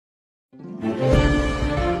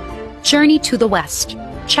Journey to the West,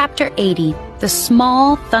 Chapter 80, The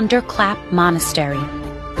Small Thunderclap Monastery.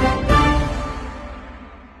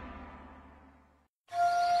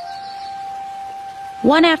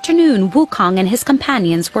 One afternoon, Wukong and his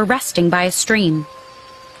companions were resting by a stream.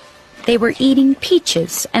 They were eating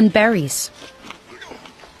peaches and berries.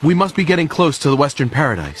 "We must be getting close to the Western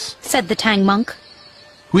Paradise," said the Tang monk.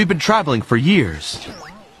 "We've been traveling for years."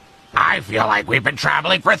 "I feel like we've been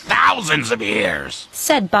traveling for thousands of years,"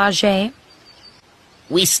 said Bajie.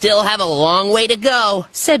 "We still have a long way to go,"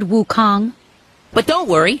 said Wukong. "But don't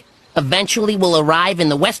worry. Eventually we'll arrive in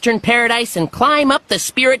the Western Paradise and climb up the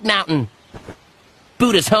Spirit Mountain.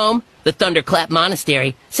 Buddha's home, the Thunderclap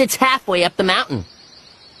Monastery, sits halfway up the mountain."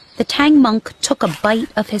 The Tang monk took a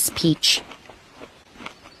bite of his peach.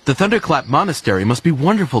 "The Thunderclap Monastery must be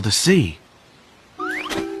wonderful to see."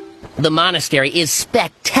 "The monastery is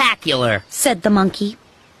spectacular," said the monkey.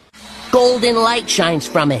 "Golden light shines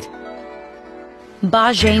from it."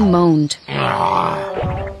 Bajie moaned.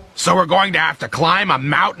 "So we're going to have to climb a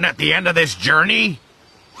mountain at the end of this journey?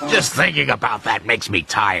 Just thinking about that makes me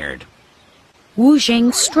tired." Wu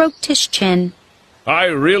Jing stroked his chin. "I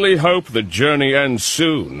really hope the journey ends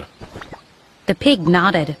soon." The pig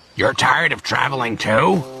nodded. "You're tired of traveling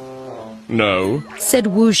too?" "No, said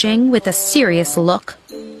Wu Jing with a serious look.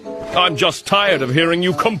 I'm just tired of hearing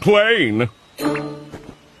you complain."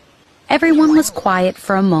 Everyone was quiet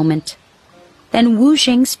for a moment. Then Wu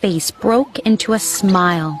Jing's face broke into a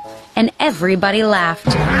smile, and everybody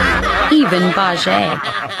laughed. Even Bajie.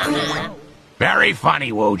 "Very funny,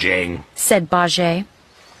 Wu Jing," said Bajie.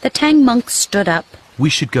 The Tang monk stood up. "We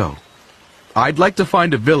should go. I'd like to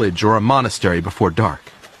find a village or a monastery before dark."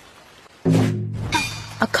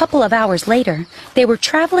 A couple of hours later, they were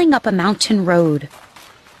traveling up a mountain road.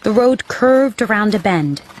 The road curved around a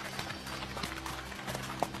bend.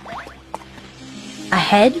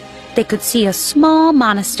 Ahead, they could see a small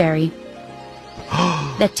monastery.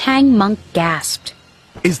 The Tang monk gasped.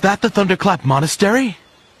 "Is that the Thunderclap Monastery?"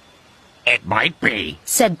 "It might be,"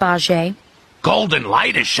 said Bajie. "Golden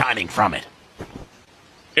light is shining from it."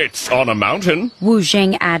 "It's on a mountain," Wu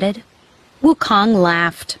Jing added. Wukong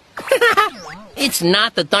laughed. "It's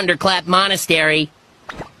not the Thunderclap Monastery.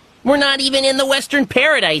 We're not even in the Western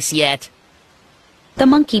Paradise yet." The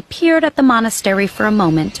monkey peered at the monastery for a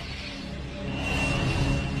moment,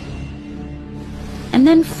 and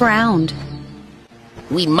then frowned.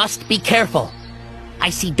 "We must be careful.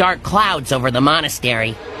 I see dark clouds over the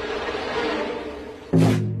monastery."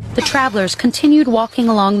 The travelers continued walking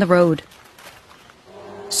along the road.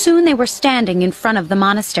 Soon they were standing in front of the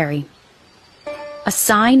monastery. A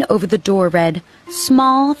sign over the door read,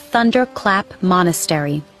 "Small Thunderclap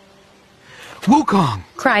Monastery." "Wukong!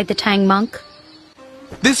 cried the Tang monk.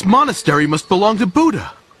 This monastery must belong to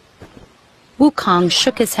Buddha." Wukong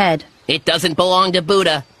shook his head. "It doesn't belong to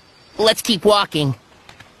Buddha. Let's keep walking."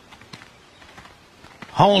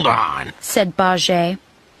 "Hold on," said Bajie.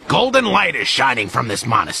 "Golden light is shining from this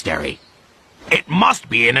monastery. It must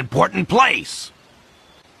be an important place."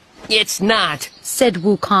 "It's not," said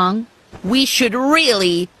Wukong. "We should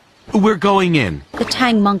really—" "We're going in," the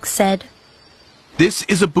Tang monk said. "This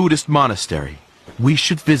is a Buddhist monastery. We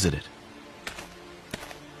should visit it."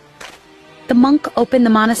 The monk opened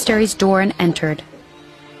the monastery's door and entered.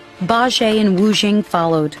 Bajie and Wu Jing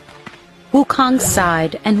followed. Wukong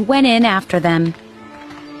sighed and went in after them.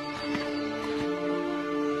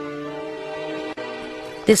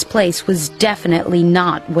 This place was definitely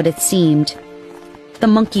not what it seemed.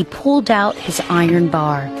 The monkey pulled out his iron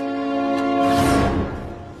bar.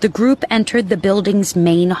 The group entered the building's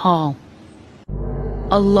main hall.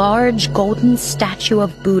 A large golden statue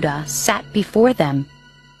of Buddha sat before them.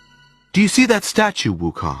 "Do you see that statue,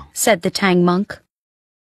 Wukong?" said the Tang monk.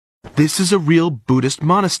 "This is a real Buddhist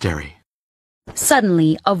monastery."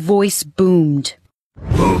 Suddenly, a voice boomed.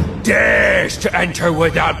 "Who dares to enter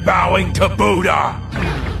without bowing to Buddha?"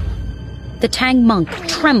 The Tang monk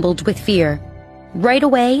trembled with fear. Right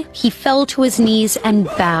away, he fell to his knees and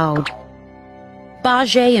bowed.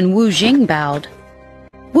 Bajie and Wu Jing bowed.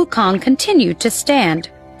 Wukong continued to stand,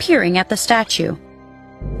 peering at the statue.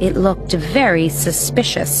 It looked very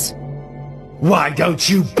suspicious. "Why don't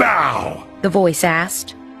you bow?" the voice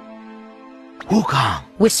asked. "Wukong,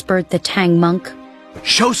 Whispered the Tang monk.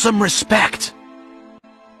 show some respect."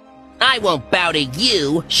 "I won't bow to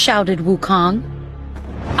you. Shouted Wukong.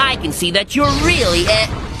 I can see that you're really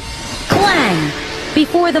Clang!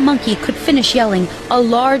 Before the monkey could finish yelling, a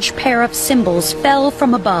large pair of cymbals fell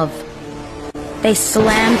from above. They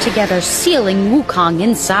slammed together, sealing Wukong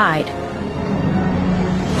inside.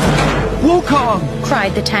 "Wukong!"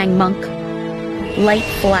 cried the Tang monk. Light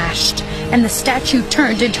flashed. and the statue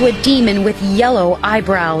turned into a demon with yellow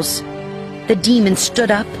eyebrows. The demon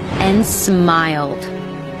stood up and smiled.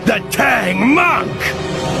 The Tang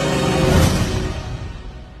Monk!